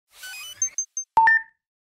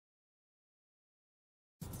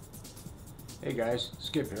Hey guys,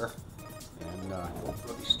 Skip here, and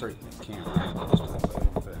let me straighten the camera just a little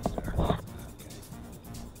bit there. Okay.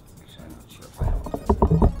 Actually, I'm not sure if I have that.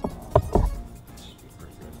 Should be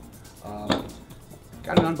pretty good.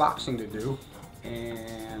 Got an unboxing to do,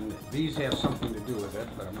 and these have something to do with it,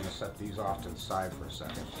 but I'm going to set these off to the side for a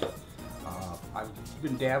second. I've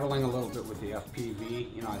been dabbling a little bit with the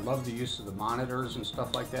FPV. You know, I love the use of the monitors and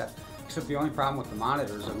stuff like that, except the only problem with the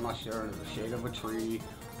monitors, unless you're under the shade of a tree,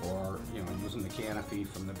 or using the canopy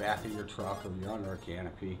from the back of your truck, or you're under a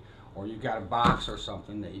canopy, or you've got a box or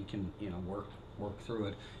something that you can work through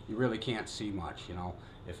it, you really can't see much,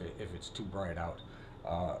 if it's too bright out.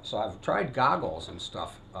 So I've tried goggles and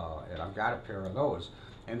stuff, and I've got a pair of those,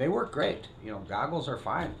 and they work great. Goggles are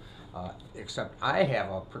fine, except I have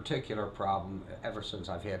a particular problem ever since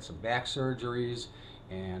I've had some back surgeries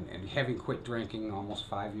and having quit drinking almost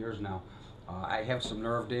 5 years now. I have some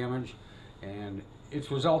nerve damage, and it's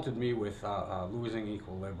resulted me with losing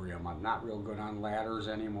equilibrium. I'm not real good on ladders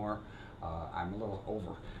anymore. I'm a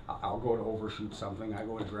little I'll go to overshoot something. I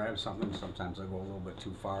go to grab something. Sometimes I go a little bit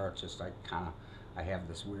too far. It's just I have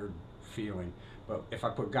this weird feeling. But if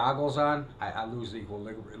I put goggles on, I lose the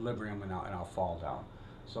equilibrium and I'll fall down.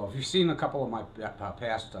 So if you've seen a couple of my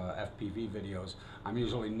past FPV videos, I'm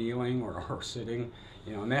usually kneeling or sitting,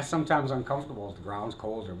 and that's sometimes uncomfortable if the ground's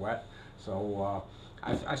cold or wet. So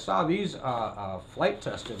I saw these flight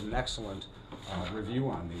tested an excellent review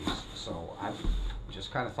on these. So I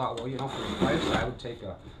just kind of thought, well, for the price, I would take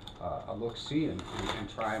a look-see and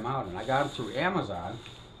try them out. And I got them through Amazon.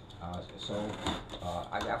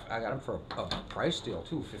 I got them for a price deal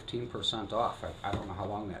too, 15% off. I don't know how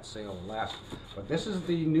long that sale will last, but this is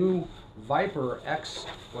the new Viper X.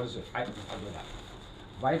 What is it?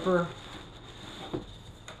 Viper.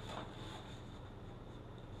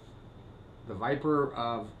 The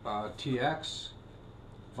Viper TX.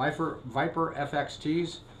 Viper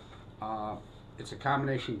FXTs. It's a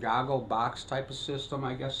combination goggle box type of system,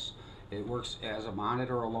 I guess. It works as a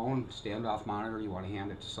monitor alone, standoff monitor. You want to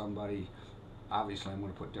hand it to somebody. Obviously, I'm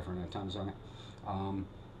going to put different antennas on it.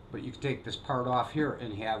 But you can take this part off here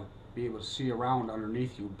and be able to see around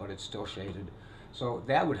underneath you, but it's still shaded. So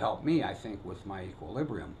that would help me, I think, with my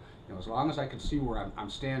equilibrium. As long as I can see where I'm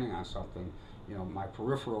standing on something, my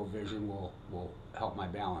peripheral vision will help my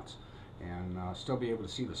balance, and still be able to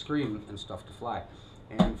see the screen and stuff to fly.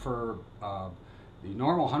 And for the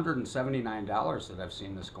normal $179 that I've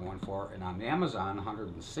seen this going for, and on Amazon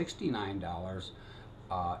 $169,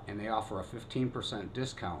 and they offer a 15%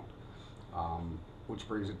 discount, which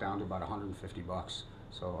brings it down to about 150 bucks.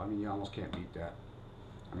 So I mean, you almost can't beat that.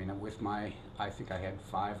 I mean, with I think I had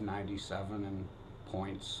 597 in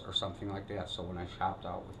points or something like that. So when I shopped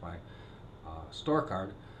out with my store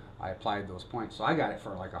card, I applied those points. So I got it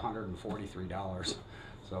for like $143.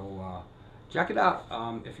 So check it out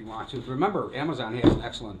if you want to. Remember, Amazon has an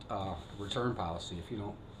excellent return policy. If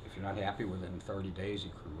you're not happy with it in 30 days,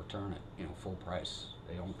 you can return it, full price.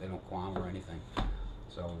 They don't qualm or anything.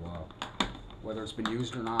 So whether it's been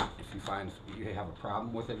used or not, if you find you have a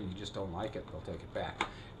problem with it and you just don't like it, they'll take it back.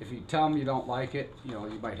 If you tell them you don't like it, you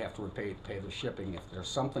might have to pay the shipping. If there's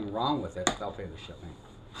something wrong with it, they'll pay the shipping.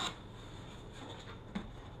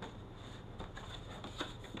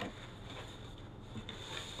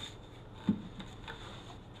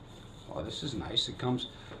 Oh, this is nice. It comes,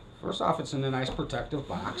 first off, it's in a nice protective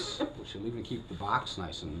box, which will even keep the box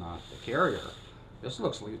nice and the carrier. This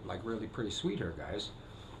looks like really pretty sweet here, guys.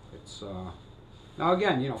 It's now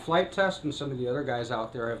again, Flight Test and some of the other guys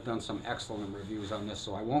out there have done some excellent reviews on this,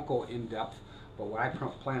 so I won't go in depth. But what I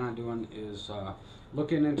plan on doing is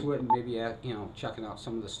looking into it and maybe checking out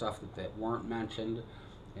some of the stuff that weren't mentioned.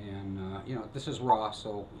 And this is raw,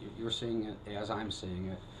 so you're seeing it as I'm seeing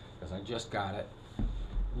it, because I just got it.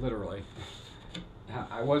 Literally.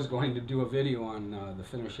 I was going to do a video on the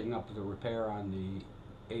finishing up of the repair on the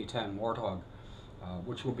A10 Warthog,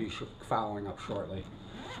 which will be following up shortly.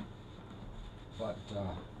 But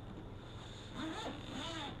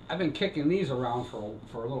I've been kicking these around for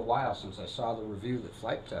a little while since I saw the review that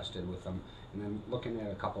Flight Test did with them, and then looking at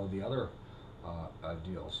a couple of the other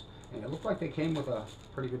deals. And it looked like they came with a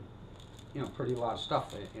pretty good, pretty lot of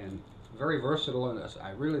stuff, and very versatile in this.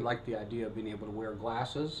 I really like the idea of being able to wear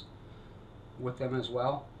glasses with them as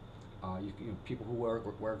well. People who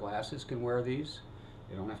wear glasses can wear these.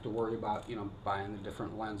 You don't have to worry about buying the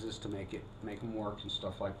different lenses to make them work and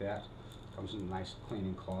stuff like that. Comes in a nice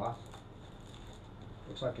cleaning cloth.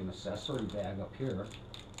 Looks like an accessory bag up here,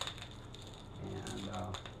 and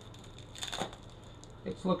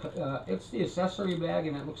it's the accessory bag,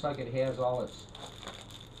 and it looks like it has all its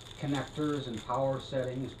connectors and power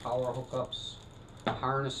settings, power hookups,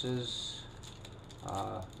 harnesses,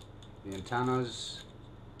 The antennas,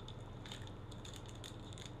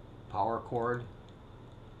 power cord.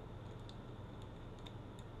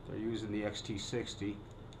 They're using the XT60.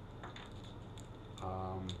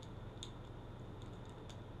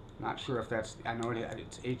 Not sure if that's, I know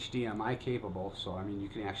it's HDMI capable, so I mean you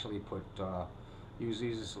can actually put, use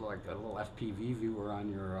these as like a little FPV viewer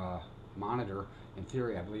on your monitor, in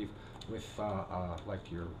theory I believe, with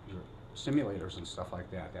like your simulators and stuff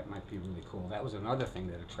like that. That might be really cool. That was another thing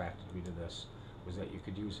that attracted me to this, was that you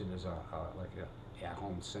could use it as like a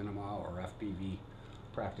at-home cinema or FPV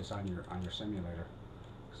practice on your simulator.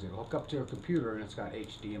 Because it'll hook up to your computer and it's got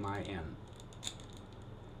HDMI in.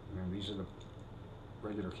 And these are the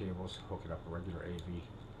regular cables. Hook it up a regular AV.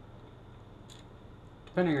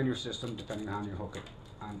 Depending on your system, depending on your hookup,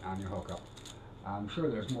 on your hookup. I'm sure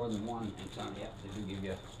there's more than one antenna. Yeah, they do give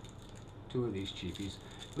you 2 of these cheapies.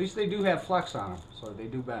 At least they do have flex on them, so they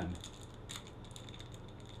do bend.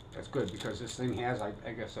 That's good, because this thing has, I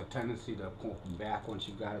guess, a tendency to pull back once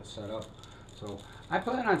you've got it set up. So I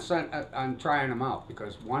plan on trying them out,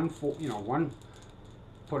 because one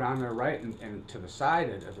put on there right and to the side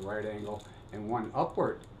at the right angle, and one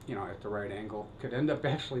upward, at the right angle, could end up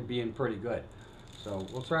actually being pretty good. So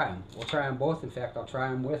we'll try them. We'll try them both. In fact, I'll try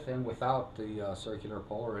them with and without the circular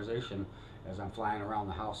polarization as I'm flying around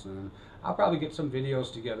the house. And then I'll probably get some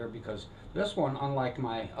videos together, because this one, unlike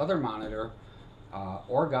my other monitor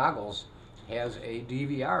or goggles, has a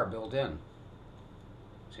DVR built in.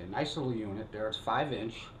 See, a nice little unit there. It's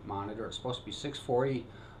 5-inch monitor. It's supposed to be 640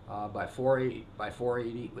 by 480 by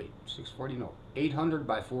 480. Wait, 640? No, 800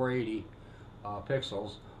 by 480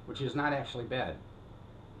 pixels, which is not actually bad.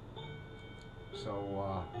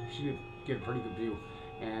 So you should get a pretty good view.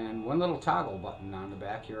 And one little toggle button on the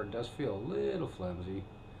back here. It does feel a little flimsy,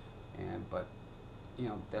 but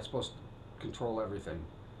that's supposed to control everything.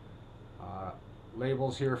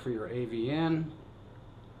 Labels here for your AV in.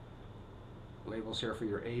 Labels here for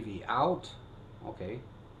your AV out. Okay.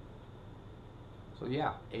 So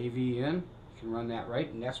yeah, AV in. You can run that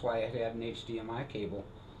right, and that's why it had an HDMI cable,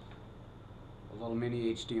 a little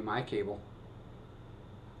mini HDMI cable.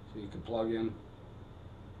 So you can plug in.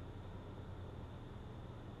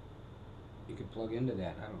 You could plug into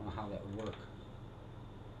that. I don't know how that would work.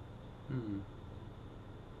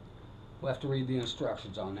 We'll have to read the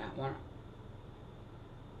instructions on that one.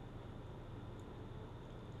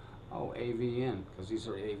 Oh, AV in, because these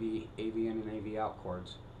are AV in and AV out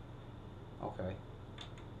cords. Okay.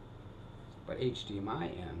 But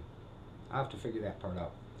HDMI in. I'll have to figure that part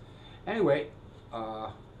out. Anyway,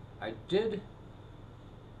 I did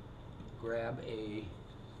grab a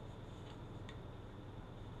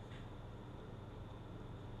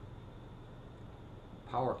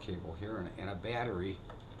power cable here and a battery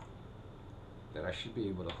that I should be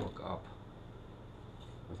able to hook up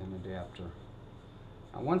with an adapter.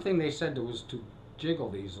 Now, one thing they said was to jiggle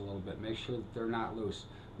these a little bit, make sure that they're not loose.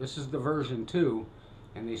 This is the version 2,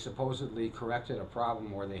 and they supposedly corrected a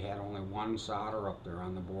problem where they had only one solder up there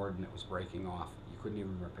on the board and it was breaking off. You couldn't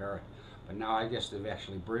even repair it. But now I guess they've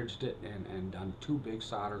actually bridged it and done 2 big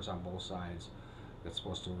solders on both sides that's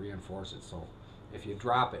supposed to reinforce it. So if you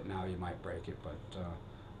drop it now, you might break it, but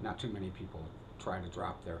not too many people try to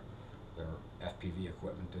drop their FPV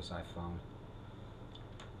equipment, as I found.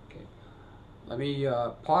 Okay, let me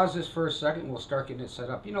pause this for a second. We'll start getting it set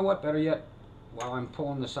up. You know what? Better yet, while I'm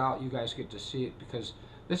pulling this out, you guys get to see it, because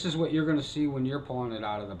this is what you're going to see when you're pulling it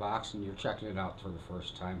out of the box and you're checking it out for the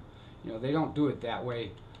first time. They don't do it that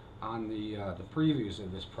way on the previews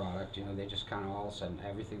of this product. They just kind of all of a sudden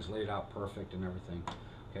everything's laid out perfect and everything.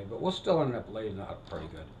 Okay, but we'll still end up laying it out pretty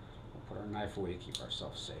good. We'll put our knife away to keep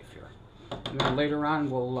ourselves safe here. And then later on,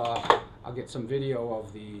 I'll get some video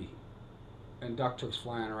of the inductors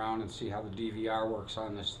flying around and see how the DVR works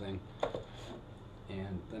on this thing,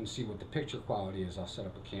 and then see what the picture quality is. I'll set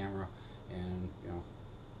up a camera and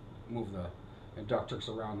move the inductors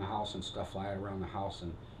around the house and stuff, fly it around the house,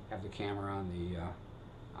 and have the camera on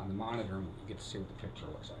the monitor, and we get to see what the picture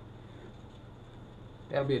looks like.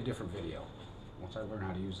 That'll be a different video once I learn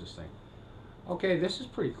how to use this thing. Okay, this is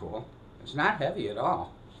pretty cool. It's not heavy at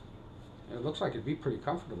all. It looks like it'd be pretty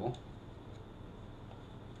comfortable.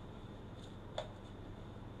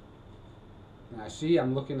 And I see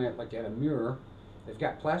I'm looking at at a mirror. They've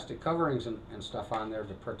got plastic coverings and stuff on there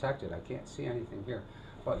to protect it. I can't see anything here.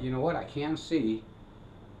 But you know what I can see,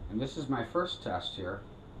 and this is my first test here,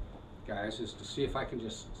 guys, is to see if I can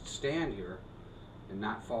just stand here and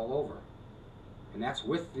not fall over. And that's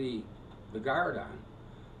with the guard on.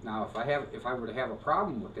 Now if I were to have a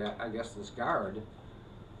problem with that, I guess this guard,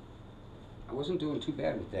 I wasn't doing too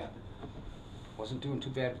bad with that.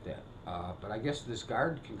 but I guess this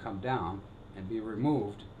guard can come down and be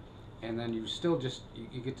removed, and then you still just,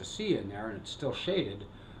 you get to see in there, and it's still shaded,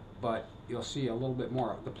 but you'll see a little bit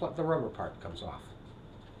more. The rubber part comes off.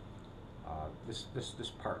 This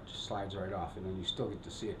part just slides right off, and then you still get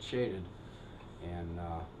to see it shaded, and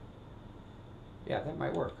yeah, that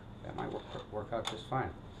might work. That might work out just fine.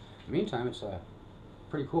 In the meantime, it's a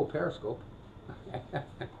pretty cool periscope.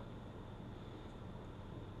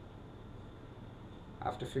 I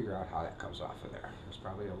have to figure out how that comes off of there. There's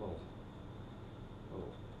probably a little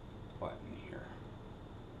button here.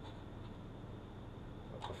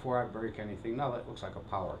 But before I break anything, no, that looks like a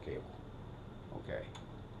power cable. Okay,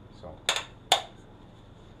 so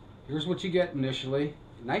here's what you get initially.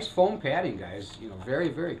 Nice foam padding, guys. You know, very,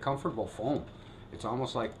 very comfortable foam. It's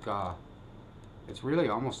almost like it's really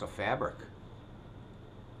almost a fabric.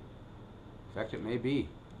 In fact, it may be.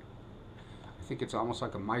 I think it's almost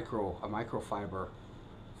like a microfiber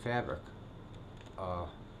fabric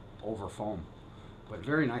over foam, but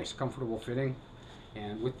very nice, comfortable fitting.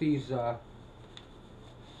 And with these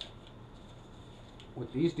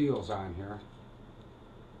deals on here,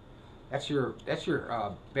 that's your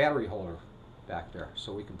battery holder back there,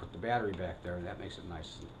 so we can put the battery back there, and that makes it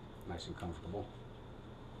nice and comfortable.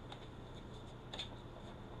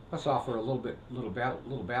 Let's offer a little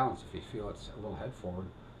balance if you feel it's a little head forward.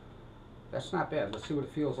 That's not bad. Let's see what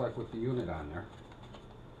it feels like with the unit on there.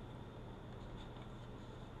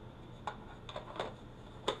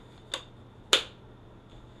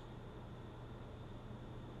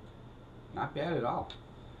 Not bad at all.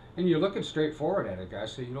 And you're looking straight forward at it,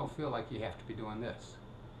 guys, so you don't feel like you have to be doing this.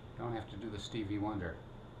 You don't have to do the Stevie Wonder.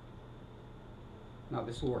 No,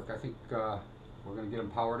 this will work. I think we're going to get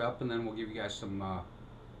them powered up, and then we'll give you guys some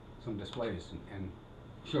displays and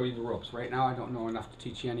show you the ropes. Right now I don't know enough to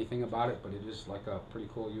teach you anything about it, but it is like a pretty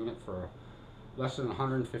cool unit for less than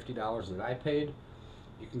 $150 that I paid.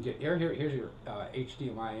 You can get here's your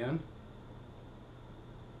HDMI in.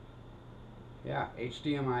 Yeah,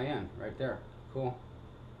 HDMI in right there. Cool.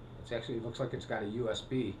 It's actually, it looks like it's got a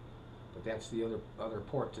USB, but that's the other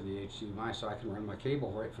port to the HDMI, so I can run my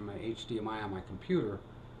cable right from my HDMI on my computer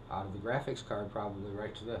out of the graphics card probably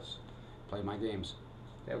right to this. Play my games.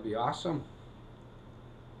 That would be awesome.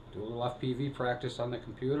 Do a little FPV practice on the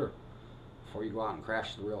computer before you go out and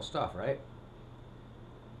crash the real stuff, right?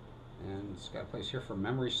 And it's got a place here for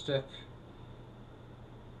memory stick.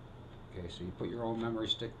 Okay, so you put your own memory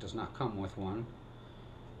stick, does not come with one.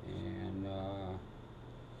 And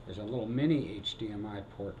there's a little mini HDMI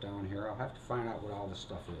port down here. I'll have to find out what all this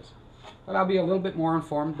stuff is. But I'll be a little bit more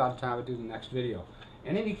informed by the time I do the next video.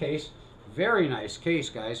 In any case, very nice case,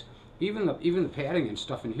 guys. Even the padding and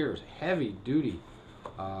stuff in here is heavy duty.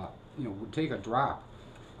 You know, would take a drop.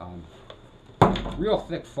 Real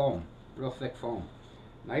thick foam. Real thick foam.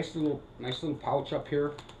 Nice little pouch up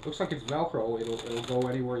here. Looks like it's Velcro. It'll go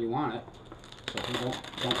anywhere you want it. So if you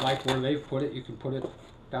don't like where they've put it, you can put it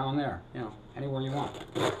down there. You know, anywhere you want.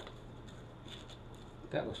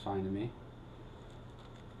 That looks fine to me.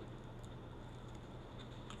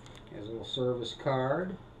 Here's a little service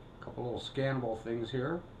card. A couple little scannable things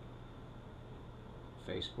here.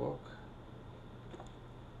 Facebook.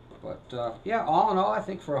 But yeah, all in all, I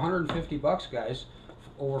think for 150 bucks, guys,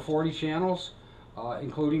 over 40 channels,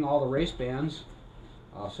 including all the race bands.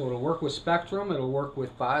 So it'll work with Spectrum, it'll work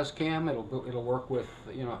with Boscam, it'll work with,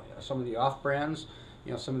 you know, some of the off brands,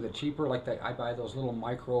 you know, some of the cheaper, like I buy those little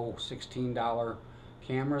micro $16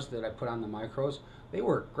 cameras that I put on the micros. They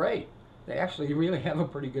work great. They actually really have a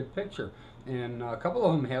pretty good picture, and a couple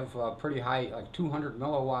of them have pretty high, like 200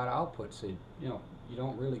 milliwatt outputs. So, you know, you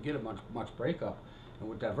don't really get a much breakup. And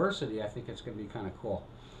with diversity, I think it's going to be kind of cool.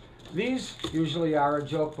 These usually are a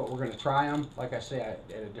joke, but we're going to try them, like I say, at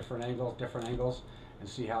a different angles, and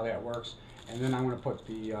see how that works. And then I'm going to put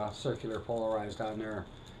the circular polarized on there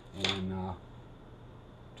and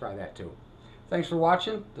try that too. Thanks for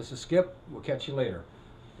watching. This is Skip. We'll catch you later.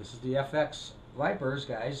 This is the FX Vipers,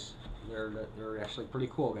 guys. They're actually pretty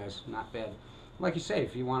cool, guys. Not bad. Like you say,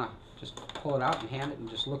 if you want to just pull it out and hand it and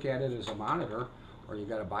just look at it as a monitor, or you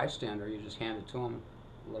got a bystander, you just hand it to them,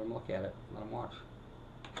 let them look at it, let them watch.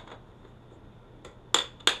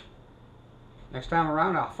 Next time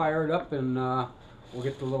around, I'll fire it up and we'll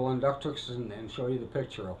get the little inductrix and show you the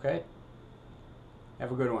picture, okay?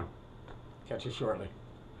 Have a good one. Catch you shortly.